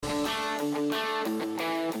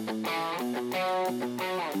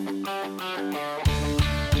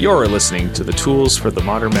You're listening to the Tools for the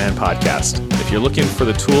Modern Man podcast. If you're looking for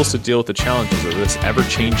the tools to deal with the challenges of this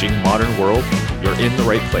ever-changing modern world, you're in the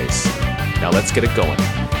right place. Now let's get it going.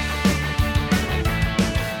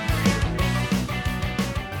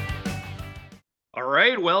 All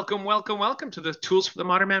right, welcome to the Tools for the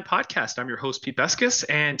Modern Man podcast. I'm your host, Pete Beskis,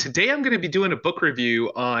 and today I'm going to be doing a book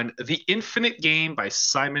review on The Infinite Game by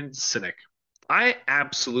Simon Sinek. I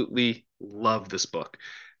absolutely love this book.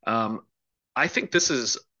 I think this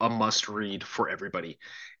is a must read for everybody.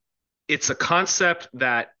 It's a concept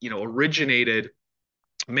that, originated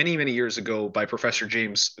many years ago by Professor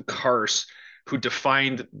James Carse, who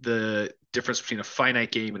defined the difference between a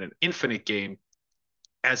finite game and an infinite game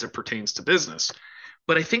as it pertains to business.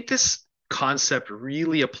 But I think this concept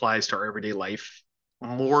really applies to our everyday life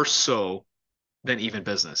more so than even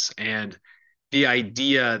business. And the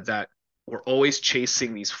idea that we're always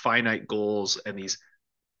chasing these finite goals and these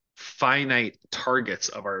finite targets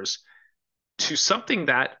of ours to something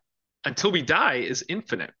that until we die is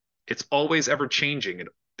infinite. It's always ever changing. It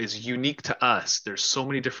is unique to us. There's so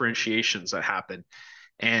many differentiations that happen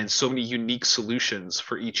and so many unique solutions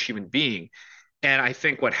for each human being. And I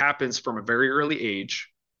think what happens from a very early age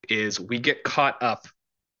is we get caught up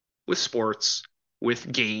with sports,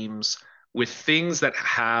 with games, with things that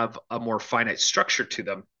have a more finite structure to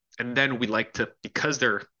them. And then we like to, because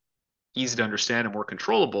they're easy to understand and more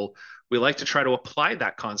controllable, we like to try to apply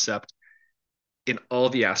that concept in all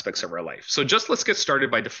the aspects of our life. So let's get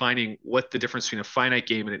started by defining what the difference between a finite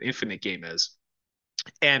game and an infinite game is.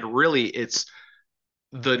 And really, it's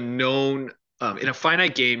the known, in a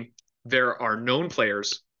finite game, there are known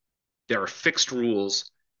players, there are fixed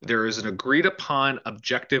rules, there is an agreed upon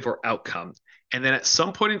objective or outcome. And then at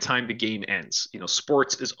some point in time, the game ends.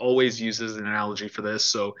 Sports is always used as an analogy for this.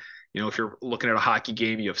 So if you're looking at a hockey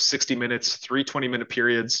game, you have 60 minutes, 3 20-minute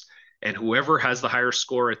periods, and whoever has the higher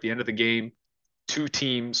score at the end of the game, 2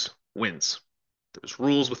 teams wins. There's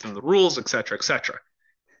rules within the rules, et cetera, et cetera.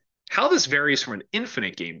 How this varies from an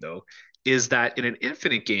infinite game, though, is that in an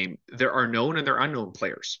infinite game, there are known and there are unknown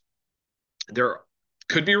players. There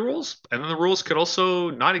could be rules, and then the rules could also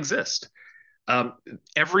not exist.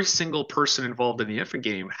 Every single person involved in the infinite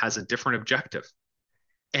game has a different objective,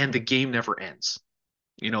 and the game never ends.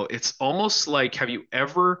 It's almost like, have you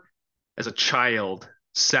ever, as a child,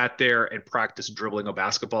 sat there and practiced dribbling a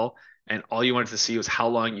basketball, and all you wanted to see was how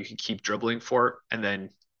long you could keep dribbling for, and then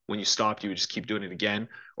when you stopped, you would just keep doing it again?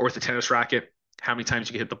 Or with a tennis racket, how many times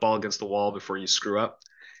you can hit the ball against the wall before you screw up?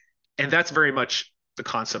 And that's very much the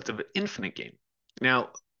concept of an infinite game.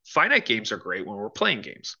 Now, finite games are great when we're playing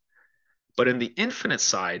games, but in the infinite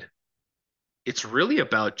side, it's really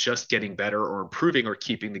about just getting better or improving or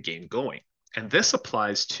keeping the game going. And this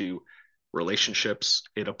applies to relationships.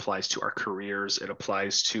 It applies to our careers. It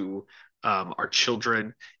applies to our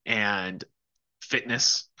children and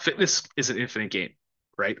fitness. Fitness is an infinite game,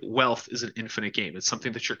 right? Wealth is an infinite game. It's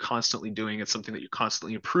something that you're constantly doing. It's something that you're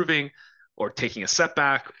constantly improving or taking a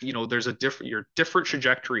setback. There's your different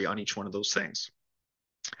trajectory on each one of those things.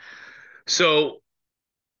 So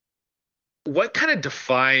what kind of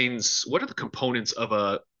defines, what are the components of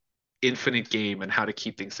a infinite game and how to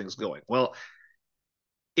keep things going? Well,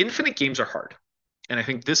 infinite games are hard. And I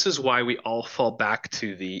think this is why we all fall back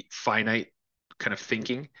to the finite kind of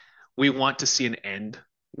thinking. We want to see an end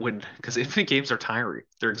because infinite games are tiring.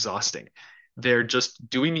 They're exhausting. They're just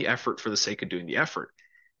doing the effort for the sake of doing the effort.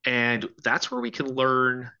 And that's where we can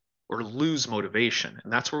learn or lose motivation.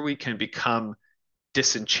 And that's where we can become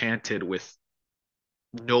disenchanted with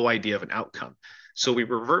no idea of an outcome. So we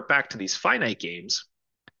revert back to these finite games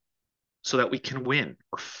so that we can win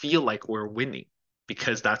or feel like we're winning,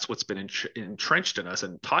 because that's what's been entrenched in us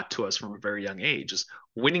and taught to us from a very young age is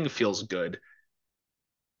winning feels good,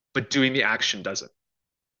 but doing the action doesn't,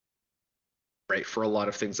 right? For a lot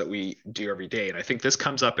of things that we do every day. And I think this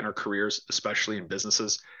comes up in our careers, especially in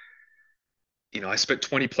businesses. I spent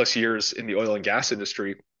 20 plus years in the oil and gas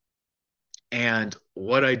industry. And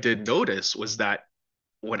what I did notice was that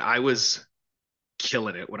when I was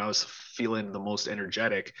killing it, when I was feeling the most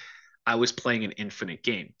energetic, I was playing an infinite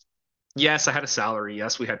game. Yes, I had a salary.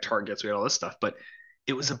 Yes, we had targets. We had all this stuff, but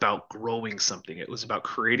it was about growing something. It was about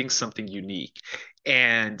creating something unique.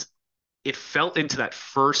 And it fell into that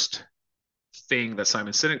first thing that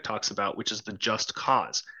Simon Sinek talks about, which is the just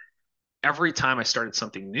cause. Every time I started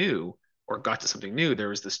something new or got to something new, there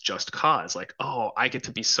was this just cause. Like, oh, I get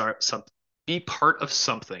to be part of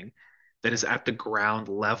something that is at the ground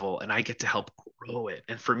level, and I get to help grow it.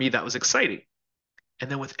 And for me, that was exciting.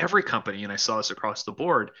 And then with every company, and I saw this across the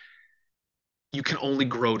board, you can only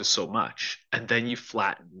grow to so much, and then you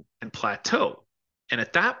flatten and plateau. And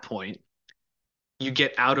at that point, you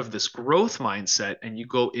get out of this growth mindset and you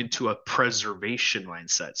go into a preservation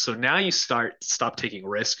mindset. So now you stop taking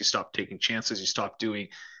risks, you stop taking chances, you stop doing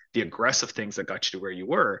the aggressive things that got you to where you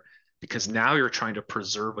were, because now you're trying to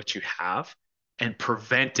preserve what you have and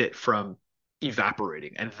prevent it from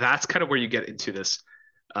evaporating. And that's kind of where you get into this,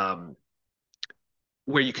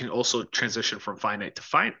 where you can also transition from finite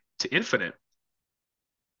to infinite.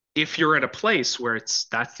 If you're at a place where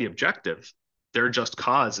that's the objective, their just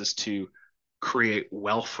cause is to create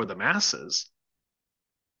wealth for the masses,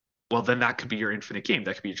 well, then that could be your infinite game.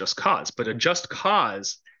 That could be a just cause. But a just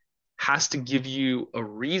cause has to give you a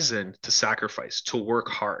reason to sacrifice, to work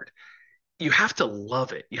hard. You have to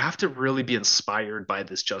love it. You have to really be inspired by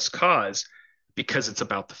this just cause because it's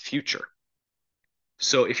about the future.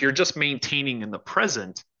 So if you're just maintaining in the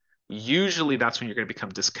present, usually that's when you're going to become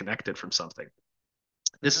disconnected from something.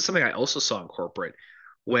 This is something I also saw in corporate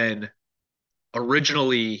when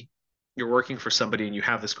originally you're working for somebody and you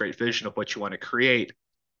have this great vision of what you want to create,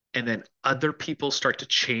 and then other people start to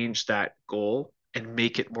change that goal and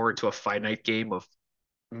make it more into a finite game of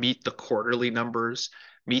meet the quarterly numbers,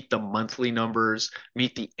 meet the monthly numbers,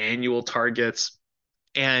 meet the annual targets.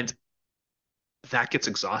 And that gets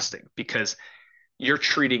exhausting because you're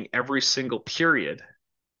treating every single period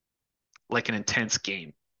like an intense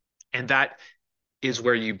game. And that is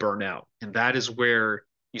where you burn out. And that is where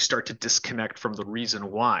you start to disconnect from the reason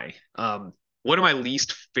why. One of my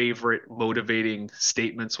least favorite motivating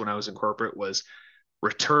statements when I was in corporate was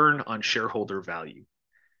return on shareholder value.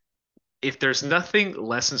 If there's nothing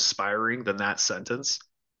less inspiring than that sentence,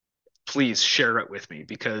 please share it with me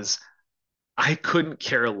because I couldn't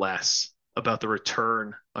care less about the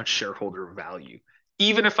return on shareholder value,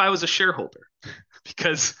 even if I was a shareholder,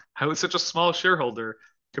 because I was such a small shareholder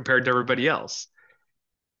compared to everybody else.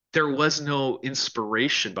 There was no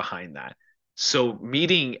inspiration behind that. So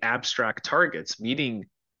meeting abstract targets,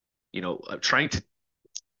 trying to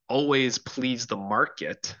always please the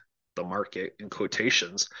market in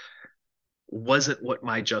quotations, wasn't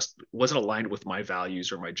aligned with my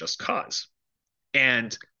values or my just cause.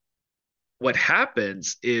 And what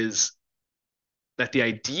happens is that the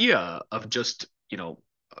idea of just,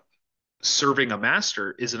 serving a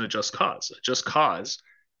master isn't a just cause. A just cause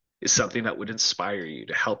is something that would inspire you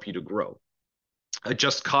to help you to grow. A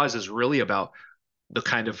just cause is really about the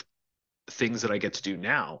kind of things that I get to do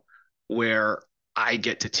now, where I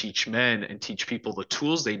get to teach men and teach people the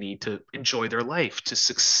tools they need to enjoy their life, to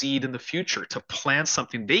succeed in the future, to plan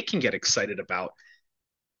something they can get excited about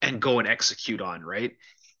and go and execute on, right?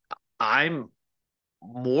 I'm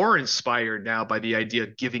more inspired now by the idea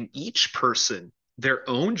of giving each person their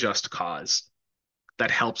own just cause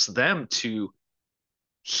that helps them to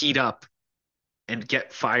heat up and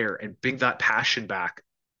get fire and bring that passion back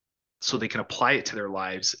so they can apply it to their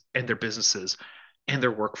lives and their businesses and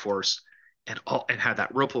their workforce and have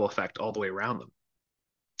that ripple effect all the way around them.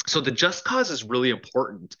 So the just cause is really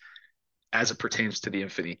important as it pertains to the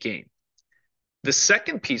infinite game. The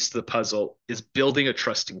second piece of the puzzle is building a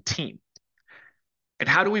trusting team. And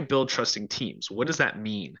how do we build trusting teams? What does that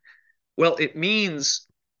mean? Well, it means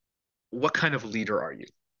what kind of leader are you?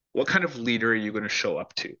 What kind of leader are you going to show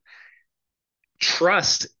up to?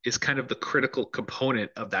 Trust is kind of the critical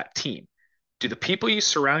component of that team. Do the people you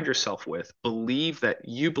surround yourself with believe that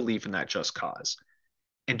you believe in that just cause?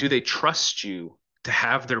 And do they trust you to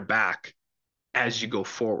have their back as you go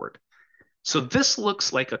forward? So this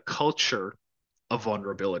looks like a culture of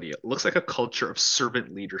vulnerability. It looks like a culture of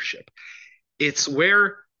servant leadership. It's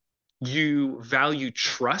where you value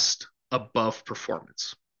trust above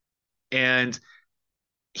performance. And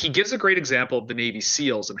he gives a great example of the Navy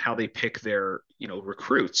SEALs and how they pick their,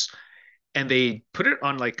 recruits. And they put it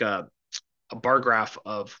on like a bar graph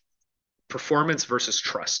of performance versus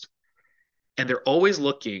trust. And they're always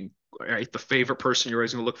looking, right? The favorite person you're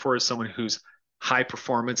always going to look for is someone who's high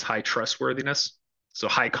performance, high trustworthiness. So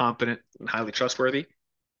high competent and highly trustworthy.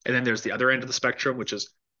 And then there's the other end of the spectrum, which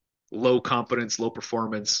is low competence, low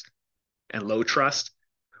performance, and low trust.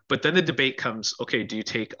 But then the debate comes, okay, do you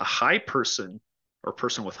take a high person or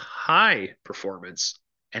person with high performance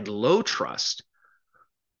and low trust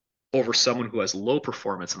over someone who has low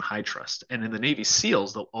performance and high trust? And in the Navy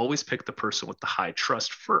SEALs, they'll always pick the person with the high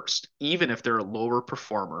trust first, even if they're a lower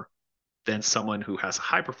performer than someone who has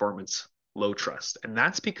high performance, low trust. And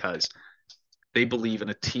that's because they believe in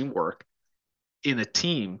a teamwork, in a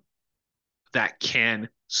team that can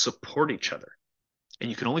support each other. And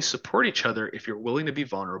you can only support each other if you're willing to be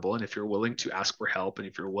vulnerable and if you're willing to ask for help and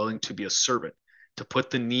if you're willing to be a servant, to put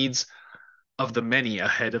the needs of the many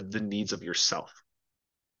ahead of the needs of yourself.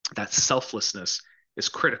 That selflessness is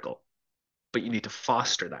critical. but you need to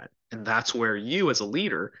foster that. And that's where you as a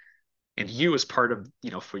leader and you as part of,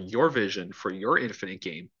 for your vision, for your infinite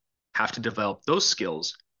game, have to develop those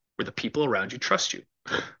skills where the people around you trust you.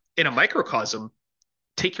 In a microcosm,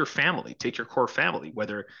 take your family, take your core family,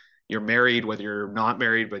 whether you're married, whether you're not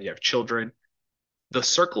married, whether you have children, the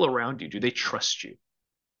circle around you, do they trust you?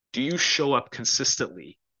 Do you show up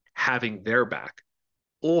consistently having their back?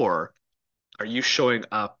 Or are you showing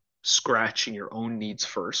up scratching your own needs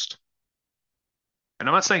first? And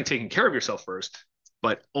I'm not saying taking care of yourself first,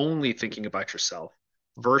 but only thinking about yourself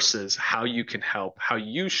versus how you can help, how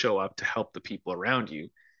you show up to help the people around you,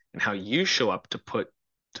 and how you show up to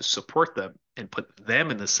support them and put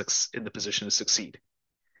them in the position to succeed.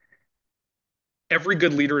 Every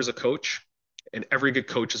good leader is a coach, and every good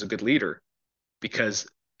coach is a good leader because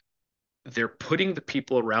they're putting the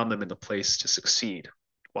people around them in the place to succeed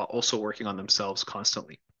while also working on themselves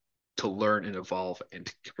constantly to learn and evolve and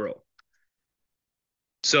to grow.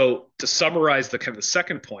 So to summarize the kind of the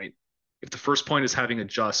second point, if the first point is having a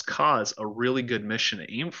just cause, a really good mission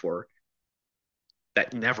to aim for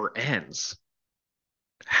that never ends,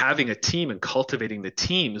 having a team and cultivating the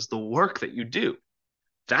team is the work that you do.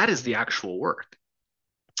 That is the actual work.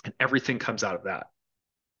 And everything comes out of that.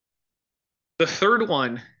 The third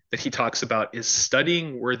one that he talks about is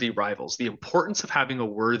studying worthy rivals, the importance of having a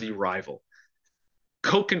worthy rival.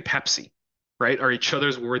 Coke and Pepsi, right, are each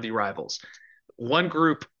other's worthy rivals. One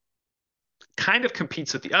group kind of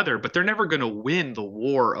competes with the other, but they're never going to win the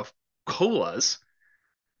war of colas.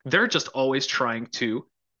 They're just always trying to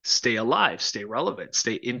stay alive, stay relevant,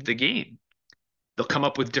 stay in the game. They'll come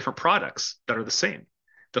up with different products that are the same.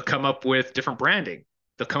 They'll come up with different branding.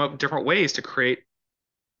 They'll come up with different ways to create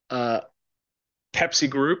a Pepsi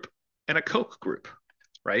group and a Coke group,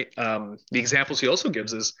 right? The examples he also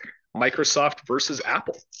gives is Microsoft versus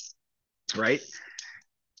Apple, right?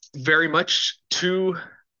 Very much two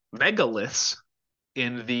megaliths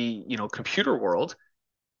in the computer world,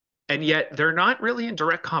 and yet they're not really in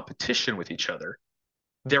direct competition with each other.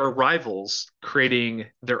 They're rivals creating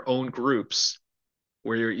their own groups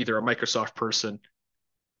where you're either a Microsoft person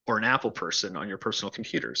or an Apple person on your personal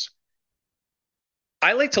computers.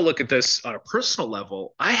 I like to look at this on a personal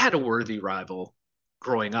level. I had a worthy rival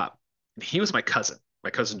growing up. He was my cousin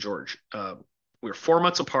George. We were 4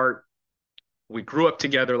 months apart. We grew up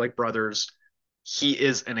together like brothers. He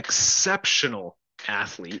is an exceptional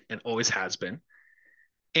athlete and always has been.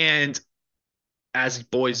 And as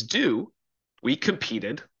boys do, we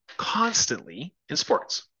competed constantly in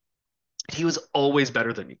sports. He was always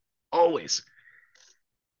better than me, always.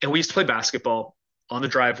 And we used to play basketball on the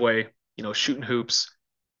driveway, shooting hoops.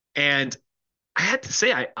 And I had to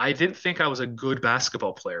say, I didn't think I was a good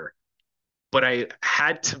basketball player, but I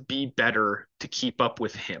had to be better to keep up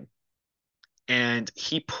with him. And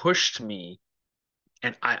he pushed me,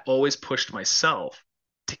 and I always pushed myself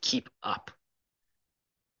to keep up.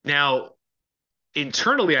 Now,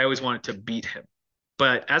 internally, I always wanted to beat him.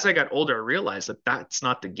 But as I got older, I realized that that's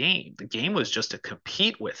not the game. The game was just to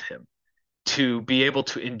compete with him, to be able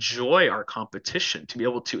to enjoy our competition, to be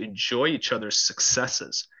able to enjoy each other's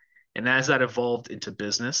successes. And as that evolved into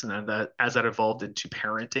business and as that evolved into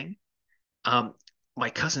parenting, my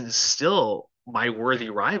cousin is still my worthy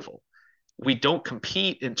rival. We don't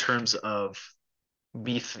compete in terms of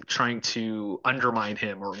me trying to undermine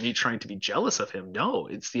him or me trying to be jealous of him. No,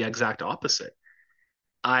 it's the exact opposite.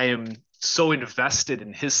 I am so invested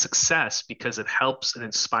in his success because it helps and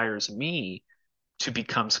inspires me to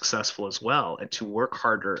become successful as well and to work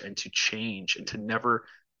harder and to change and to never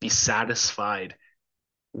be satisfied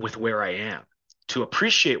with where I am, to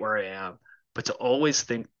appreciate where I am, but to always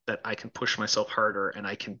think that I can push myself harder and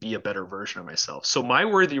I can be a better version of myself. So my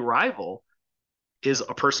worthy rival is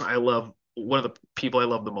a person I love, one of the people I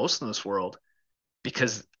love the most in this world,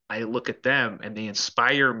 because I look at them and they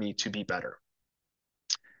inspire me to be better.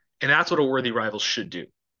 And that's what a worthy rival should do.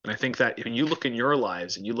 And I think that when you look in your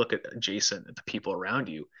lives and you look at Jason and the people around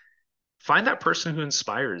you, find that person who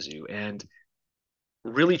inspires you and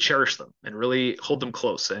really cherish them and really hold them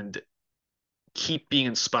close and keep being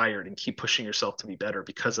inspired and keep pushing yourself to be better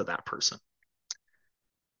because of that person.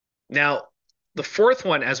 Now, the fourth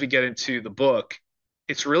one, as we get into the book,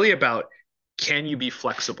 it's really about, can you be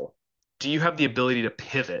flexible? Do you have the ability to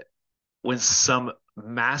pivot when some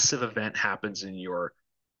massive event happens in your,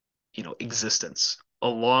 existence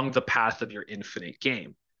along the path of your infinite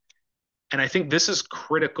game? And I think this is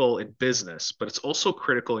critical in business, but it's also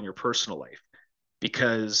critical in your personal life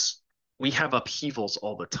because we have upheavals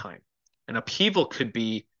all the time. An upheaval could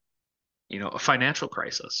be, a financial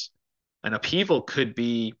crisis. An upheaval could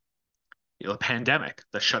be, a pandemic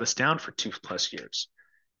that shut us down for 2+ years.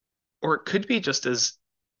 Or it could be just as,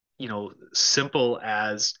 simple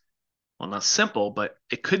as, well, not simple, but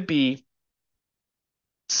it could be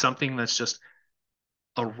something that's just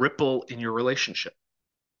a ripple in your relationship.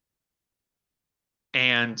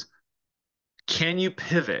 And can you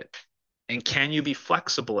pivot and can you be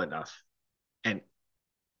flexible enough and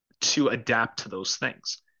to adapt to those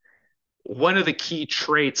things? One of the key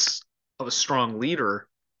traits of a strong leader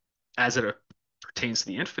as it pertains to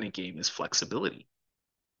the infinite game is flexibility.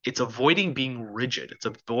 It's avoiding being rigid. It's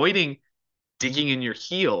avoiding digging in your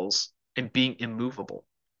heels and being immovable,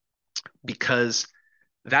 because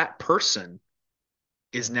that person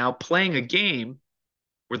is now playing a game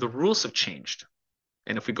where the rules have changed.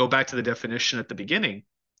 And if we go back to the definition at the beginning,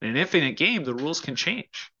 in an infinite game, the rules can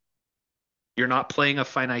change. You're not playing a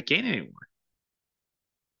finite game anymore.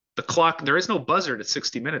 The clock, there is no buzzer at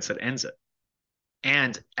 60 minutes that ends it.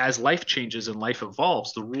 And as life changes and life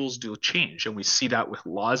evolves, the rules do change. And we see that with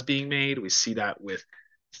laws being made. We see that with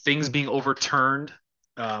things being overturned.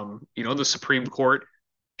 The Supreme Court,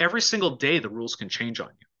 every single day, the rules can change on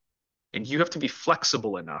you. And you have to be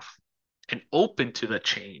flexible enough and open to the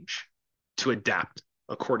change to adapt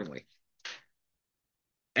accordingly.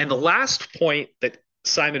 And the last point that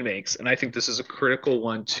Simon makes, and I think this is a critical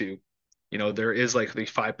one too, there is like the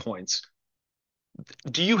 5 points.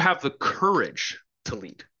 Do you have the courage to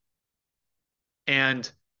lead? And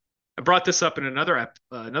I brought this up in another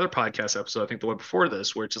podcast episode, I think the one before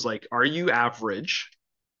this, where it's just like, are you average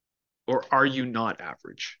or are you not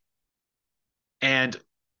average? And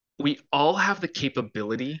we all have the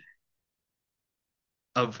capability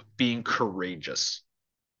of being courageous.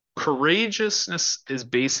 Courageousness is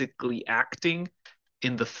basically acting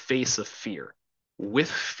in the face of fear, with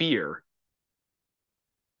fear,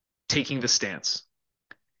 taking the stance.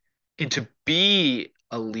 And to be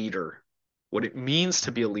a leader, what it means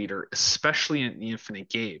to be a leader, especially in the infinite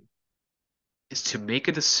game, is to make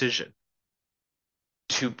a decision,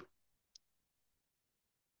 to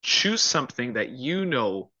choose something that you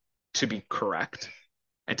know to be correct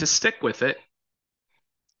and to stick with it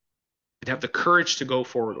and have the courage to go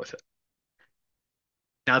forward with it.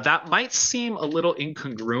 Now, that might seem a little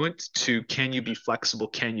incongruent to can you be flexible,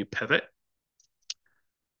 can you pivot?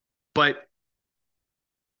 But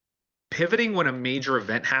pivoting when a major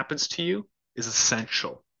event happens to you is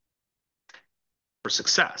essential for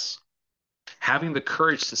success. Having the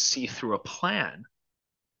courage to see through a plan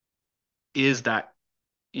is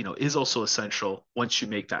also essential once you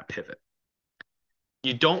make that pivot.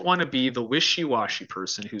 You don't want to be the wishy-washy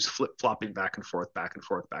person who's flip-flopping back and forth, back and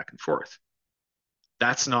forth, back and forth.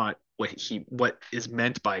 That's not what is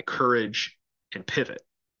meant by courage and pivot.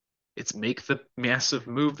 It's make the massive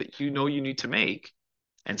move that you know you need to make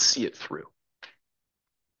and see it through.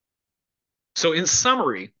 So in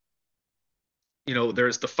summary,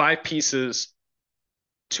 there's the 5 pieces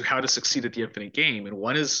to how to succeed at the infinite game, and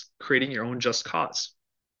one is creating your own just cause.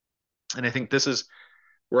 And I think this is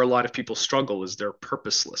where a lot of people struggle, is they're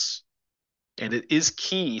purposeless. And it is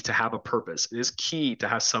key to have a purpose. It is key to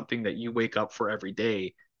have something that you wake up for every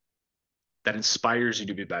day that inspires you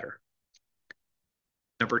to be better.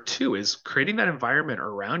 Number 2 is creating that environment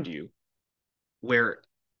around you where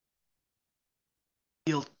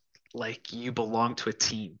you feel like you belong to a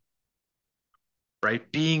team,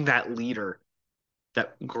 right? Being that leader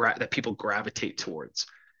that people gravitate towards,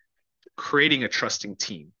 creating a trusting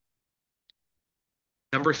team.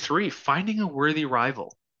 Number 3, finding a worthy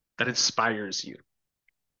rival that inspires you.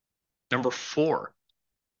 Number 4,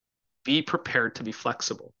 be prepared to be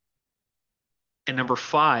flexible. And number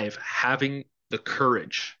 5, having the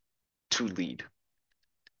courage to lead.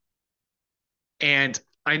 And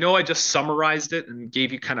I know I just summarized it and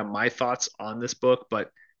gave you kind of my thoughts on this book,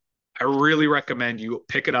 but I really recommend you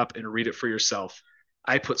pick it up and read it for yourself.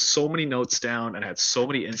 I put so many notes down and had so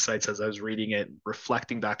many insights as I was reading it,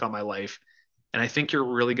 reflecting back on my life. And I think you're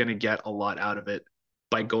really going to get a lot out of it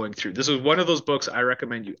by going through. This is one of those books I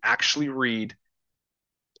recommend you actually read,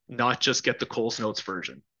 not just get the Cole's Notes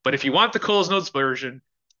version. But if you want the Cole's Notes version,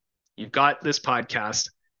 you've got this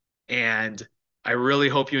podcast. And I really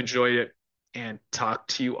hope you enjoyed it, and talk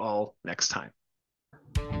to you all next time.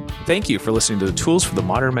 Thank you for listening to the Tools for the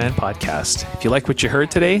Modern Man podcast. If you like what you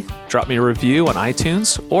heard today, drop me a review on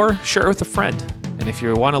iTunes or share it with a friend. And if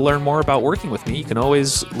you want to learn more about working with me, you can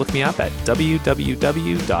always look me up at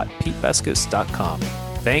www.petebeskus.com.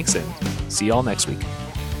 Thanks, and see you all next week.